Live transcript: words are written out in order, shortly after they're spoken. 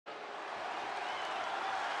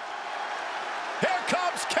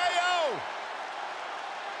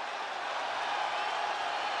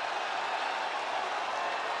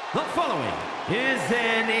The following is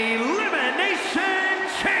an Elimination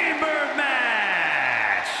Chamber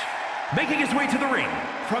match. Making his way to the ring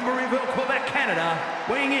from Marieville, Quebec, Canada,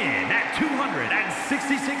 weighing in at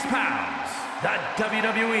 266 pounds, the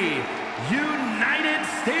WWE United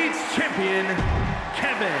States Champion,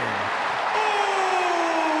 Kevin Owens.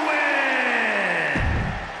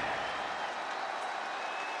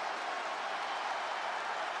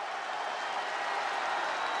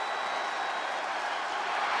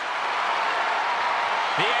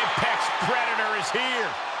 The Apex Predator is here.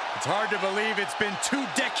 It's hard to believe it's been 2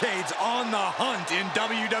 decades on the hunt in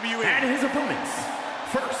WWE. And his opponents,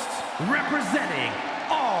 first representing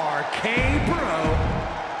RK Bro.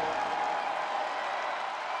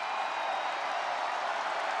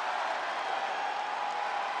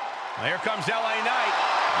 Well, here comes LA Knight.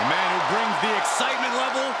 The man who brings the excitement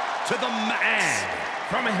level to the max. And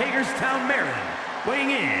from Hagerstown, Maryland,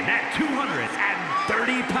 weighing in at 230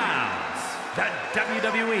 pounds, the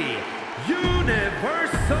WWE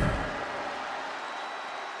Universal.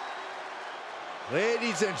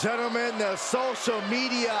 Ladies and gentlemen, the social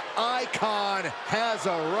media icon has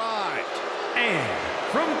arrived. And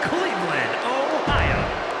from Cleveland, Ohio,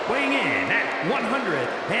 weighing in at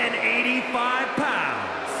 185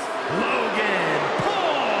 pounds, Logan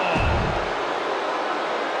Paul.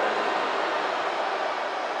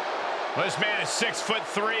 Well, this man is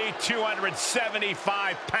 6'3",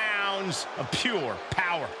 275 pounds of pure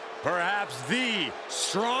power. Perhaps the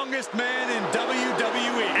strongest man in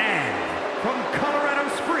WWE. And from Colorado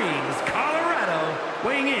Springs, Colorado,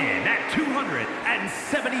 weighing in at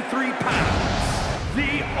 273 pounds,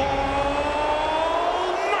 the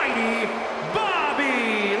almighty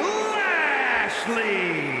Bobby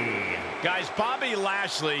Lashley. Guys, Bobby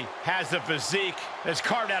Lashley has the physique that's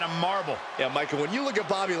carved out of marble. Yeah, Michael, when you look at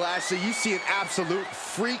Bobby Lashley, you see an absolute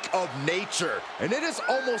freak of nature. And it is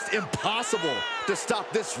almost impossible to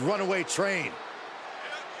stop this runaway train.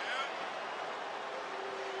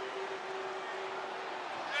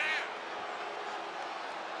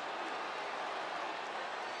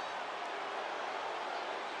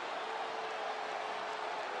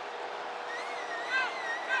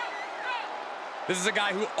 This is a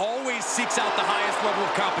guy who always seeks out the highest level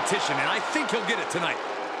of competition, and I think he'll get it tonight.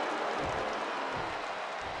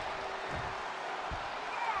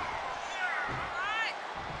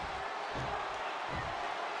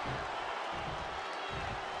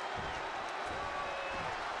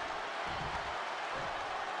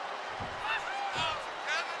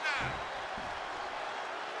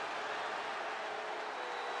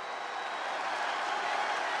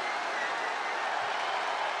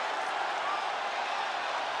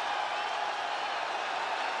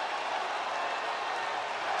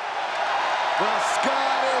 The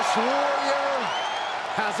Scottish Warrior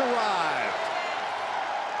has arrived.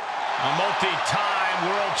 A multi-time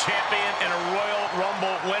world champion and a Royal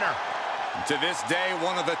Rumble winner. To this day,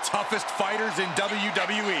 one of the toughest fighters in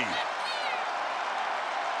WWE.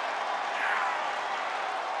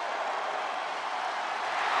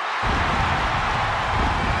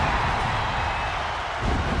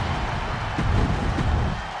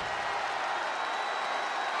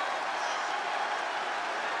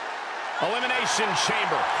 Elimination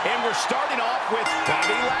Chamber. And we're starting off with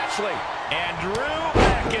Bobby Lashley and Drew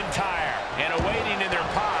McIntyre. And awaiting in their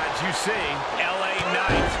pods, you see LA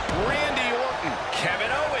Knight, Randy Orton,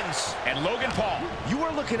 Kevin Owens, and Logan Paul. You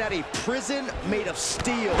are looking at a prison made of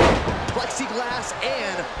steel, plexiglass,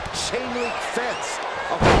 and chain link fence.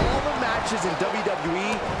 Of all the matches in WWE,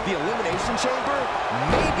 the Elimination Chamber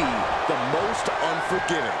may be the most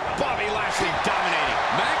unforgiving. Bobby Lashley dominating.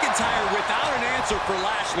 McIntyre without an answer for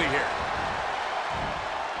Lashley here.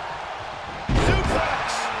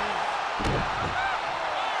 Suplex.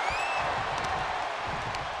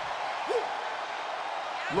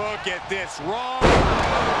 Look at this raw.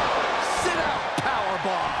 Sit out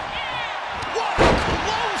powerbomb. What a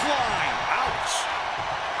clothesline! Ouch!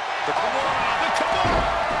 The Kimura.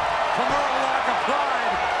 Kimura lock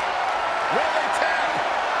applied. Will they tap?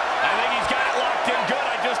 I think he's got it locked in good.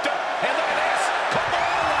 I just don't. Hey, look at this.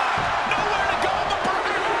 Kimura lock. Nowhere to go but for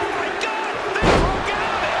him. Oh, my God. They broke out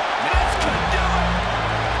of it. This could do it.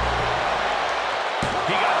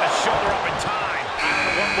 He got the shoulder up in time. I don't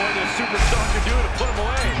know what more this superstar could do to put him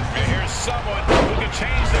away. And here's someone who can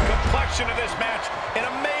change the complexion of this match in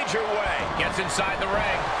a major way. Gets inside the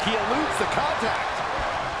ring. He eludes the contact.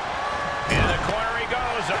 In the corner he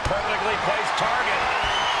goes, a perfectly placed target.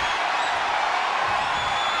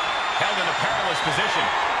 Held in a perilous position.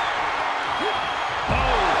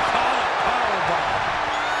 Oh, powerbomb.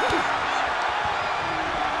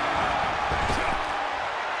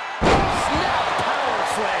 Snap power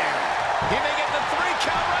slam.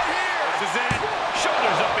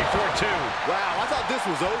 two. Wow, I thought this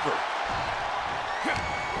was over.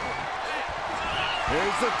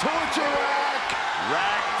 Here's the torture rack.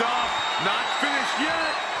 Racked up, not finished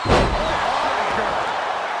yet.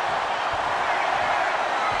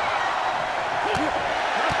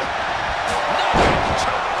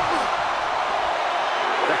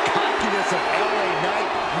 The cockiness of LA Knight,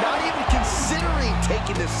 not even considering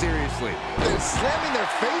taking this seriously. They're slamming their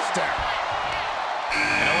face down.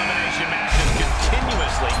 An elimination match is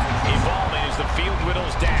continuously evolving as the field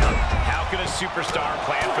whittles down. How can a superstar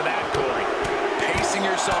plan for that, Corey? Pacing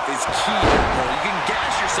yourself is key here, Cole. You can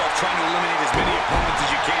gas yourself trying to eliminate as many opponents as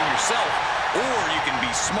you can yourself, or you can be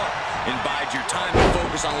smart and bide your time and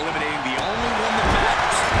focus on eliminating the only one that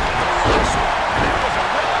matters. That was a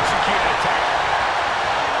well-executed attack.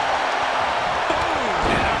 Boom!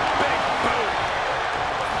 And a big boot.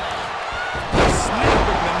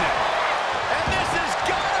 Snapping the neck. And this has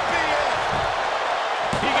got to be it.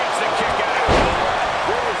 He gets the kick out of it.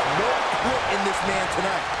 There is no quit in this man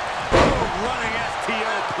tonight. Running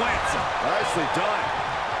STO plants him. Nicely done.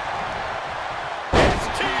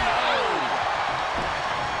 STO!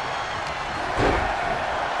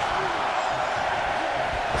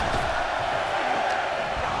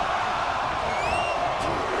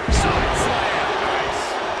 Side slam. Nice.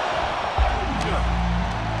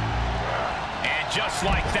 And just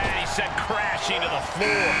like that, he sent crashing to the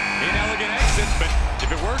floor. Inelegant exit, but if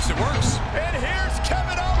it works, it works. And here's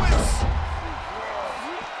Kevin Owens.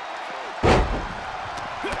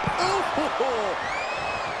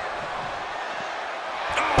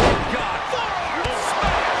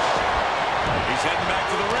 He's heading back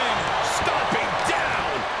to the ring. Stomping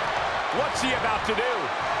down. What's he about to do?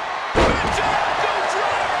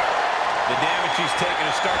 The damage he's taken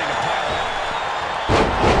is starting to pile up.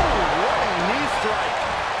 What a knee strike.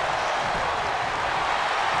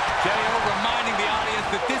 KO reminding the audience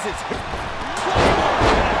that this is...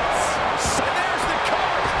 So there's the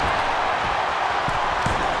cover.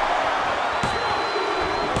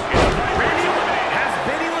 Randy Orton has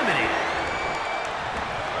been eliminated.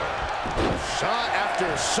 Shot after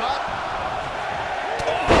shot.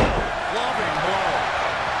 Loving blow.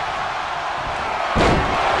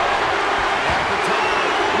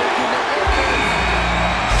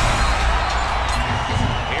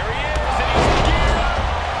 Here he is, and he's geared up.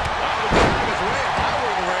 His way higher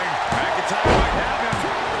in the ring. McIntyre might have him.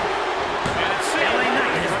 And it's LA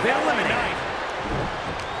Knight has been eliminated.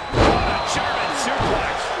 What a German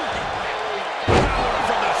suplex. Power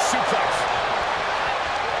from the suplex.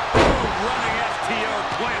 Running STO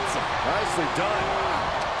plants him. Nicely done.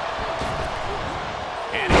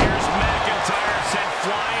 And here's McIntyre sent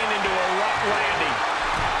flying into a rough landing.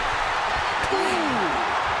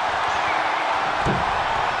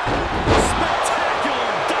 Spectacular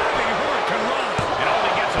diving hurricane run. It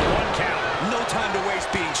only gets a 1 count. No time to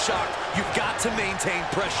waste being shocked. You've got to maintain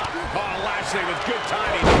pressure. Oh, Lashley with good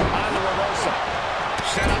timing on the reversal.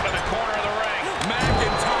 Set up in the corner of the ring.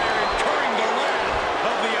 McIntyre incurring the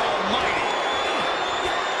wrath of the Almighty.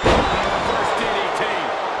 First DDT.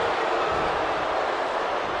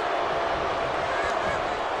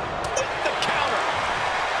 With the counter.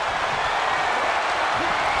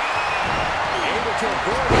 Able to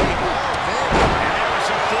avoid the ball there. And there was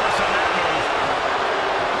some force on that move.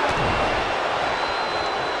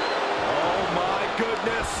 Oh my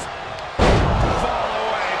goodness. Fall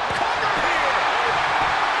away. Cover here.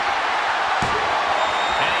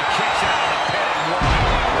 And he kicks out of the pin and one.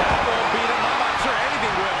 That won't beat him. I'm not sure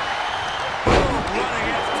anything will. Running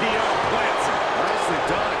STO plants him. Nicely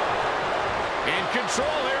done. In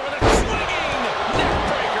control here with a swinging neck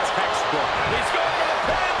breaker. Textbook. He's going for the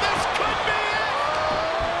pin. This could be it.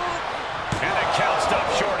 And the count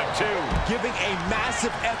stopped short of 2. Giving a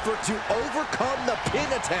massive effort to overcome the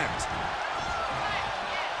pin attempt.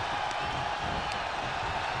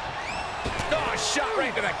 Oh, shot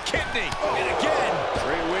right to the kidney. And again.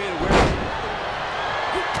 Great way to win.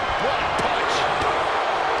 What a punch.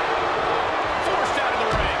 Forced out of the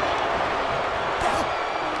ring.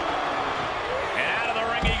 And out of the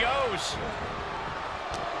ring he goes.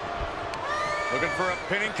 Looking for a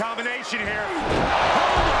pinning combination here. Oh my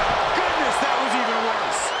goodness, that was even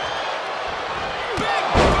worse. Big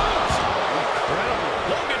boot. Incredible.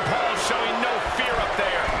 Logan Paul showing no fear up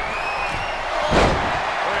there.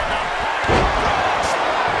 Look at the frog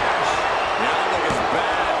splash. Now look as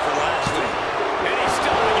bad for Lashley. And he's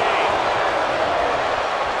still in the game.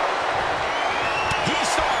 He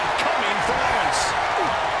saw it coming for Rollins.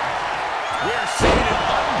 We're seeing an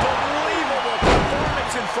unbelievable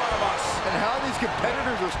performance in front of us. And how these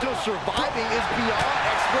competitors are still surviving is beyond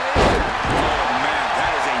explanation. Oh man,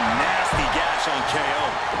 that is a nasty gash on KO.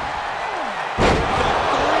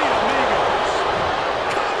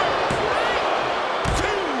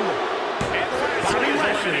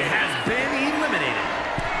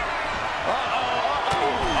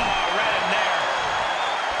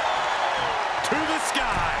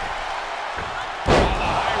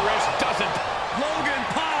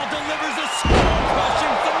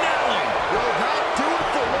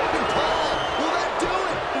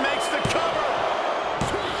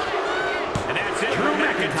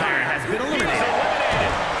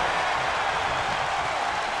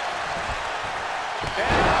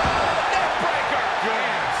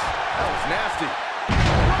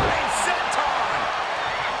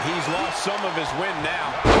 some of his win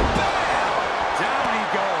now. Bam! Down he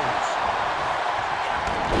goes.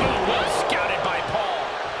 Oh, well scouted by Paul.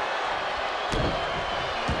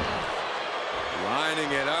 Lining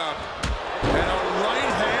it up. And a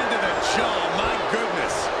right hand to the jaw. My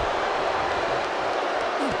goodness.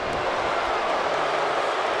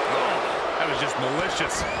 Oh, that was just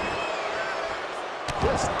malicious.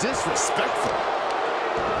 Just disrespectful.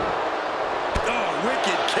 Oh,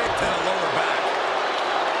 wicked kick to the lower back.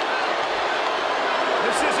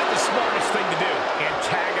 This isn't the smartest thing to do,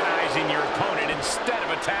 antagonizing your opponent instead of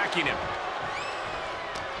attacking him.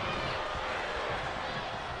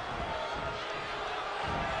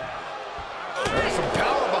 There's some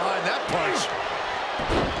power behind that punch.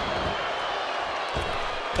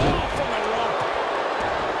 Oh, from the rope.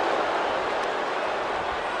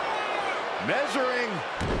 Measuring.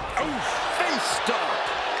 Oh, face stop.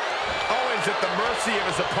 Owens at the mercy of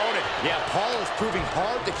his opponent. Yeah, Paul is proving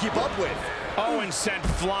hard to keep up with. Owens sent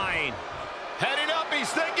flying. Heading up, he's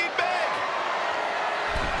thinking big.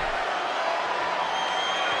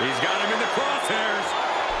 He's got him in the crosshairs.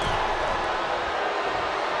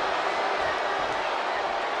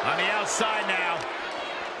 On the outside now.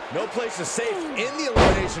 No place is safe in the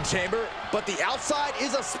Elimination Chamber, but the outside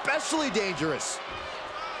is especially dangerous.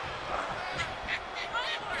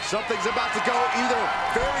 Something's about to go either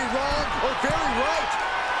very wrong or very right.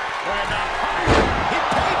 He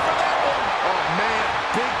paid for that one. Oh, man,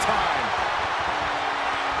 big time.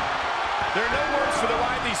 There are no words for the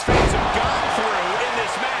ride these fans have gone through in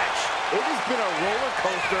this match. It has been a roller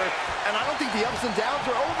coaster, and I don't think the ups and downs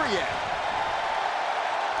are over yet.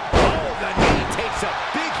 Oh, the knee takes a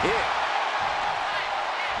big hit.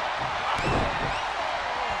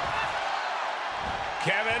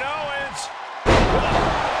 Kevin Owens.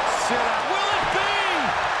 Sit out. Will it be?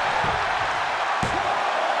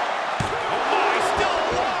 Oh my, still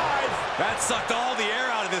alive. That sucked all the air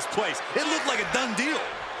out of this place. It looked like a done deal.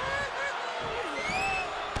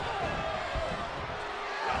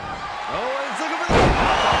 Owens looking for the...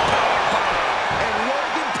 And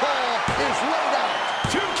Logan Paul is laid out.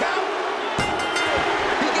 2 count.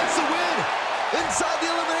 He gets the win inside the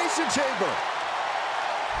Elimination Chamber.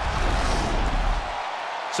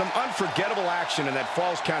 Some unforgettable action in that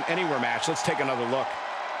Falls Count Anywhere match. Let's take another look.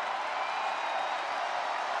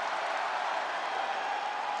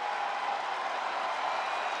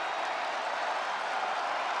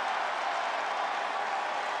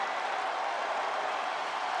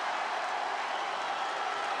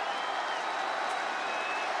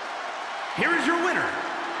 Here is your winner,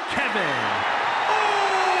 Kevin Owens!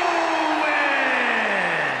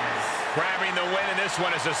 Grabbing the win in this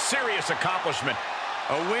one is a serious accomplishment.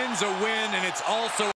 A win's a win, and it's also